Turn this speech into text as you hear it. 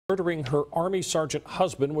Murdering her Army Sergeant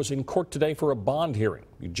husband was in court today for a bond hearing.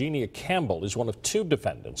 Eugenia Campbell is one of two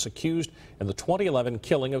defendants accused in the 2011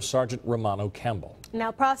 killing of Sergeant Romano Campbell.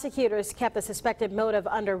 Now, prosecutors kept the suspected motive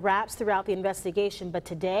under wraps throughout the investigation, but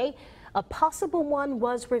today a possible one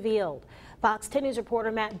was revealed. Fox 10 News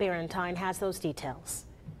reporter Matt Barentine has those details.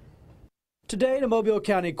 Today in a Mobile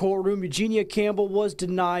County courtroom, Eugenia Campbell was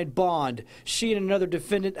denied bond. She and another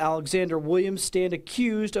defendant, Alexander Williams, stand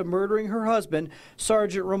accused of murdering her husband,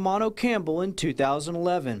 Sergeant Romano Campbell, in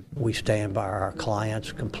 2011. We stand by our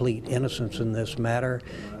client's complete innocence in this matter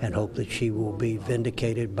and hope that she will be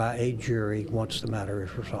vindicated by a jury once the matter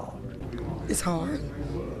is resolved. It's hard,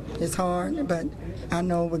 but I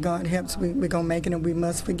know with God helps, we're going to make it, and we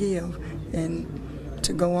must forgive and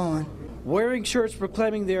to go on. Wearing shirts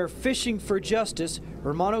proclaiming they are fishing for justice,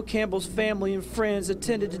 Romano Campbell's family and friends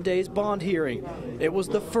attended today's bond hearing. It was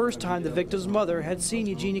the first time the victim's mother had seen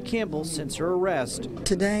Eugenia Campbell since her arrest.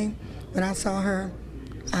 Today, when I saw her,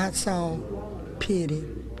 I saw pity.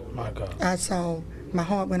 My God. My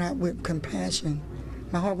heart went out with compassion.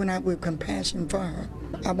 My heart went out with compassion for her.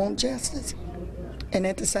 I want justice. And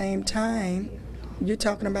at the same time, you're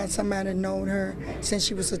talking about somebody that known her since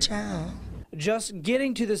she was a child. Just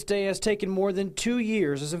getting to this day has taken more than 2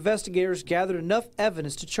 years as investigators gathered enough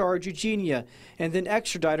evidence to charge Eugenia and then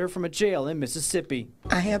extradite her from a jail in Mississippi.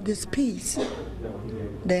 I have this peace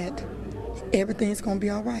that everything's going to be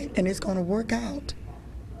all right and it's going to work out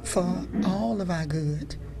for all of our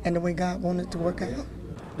good and the way God wanted it to work out.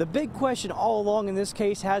 The big question all along in this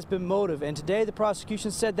case has been motive, and today the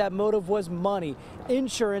prosecution said that motive was money,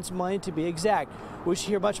 insurance money to be exact. We should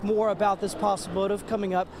hear much more about this possible motive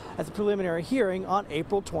coming up at the preliminary hearing on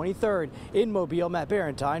April 23rd. In Mobile, Matt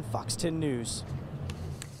Barentine, Fox 10 News.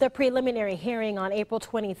 The preliminary hearing on April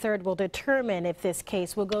 23rd will determine if this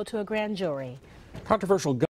case will go to a grand jury. Controversial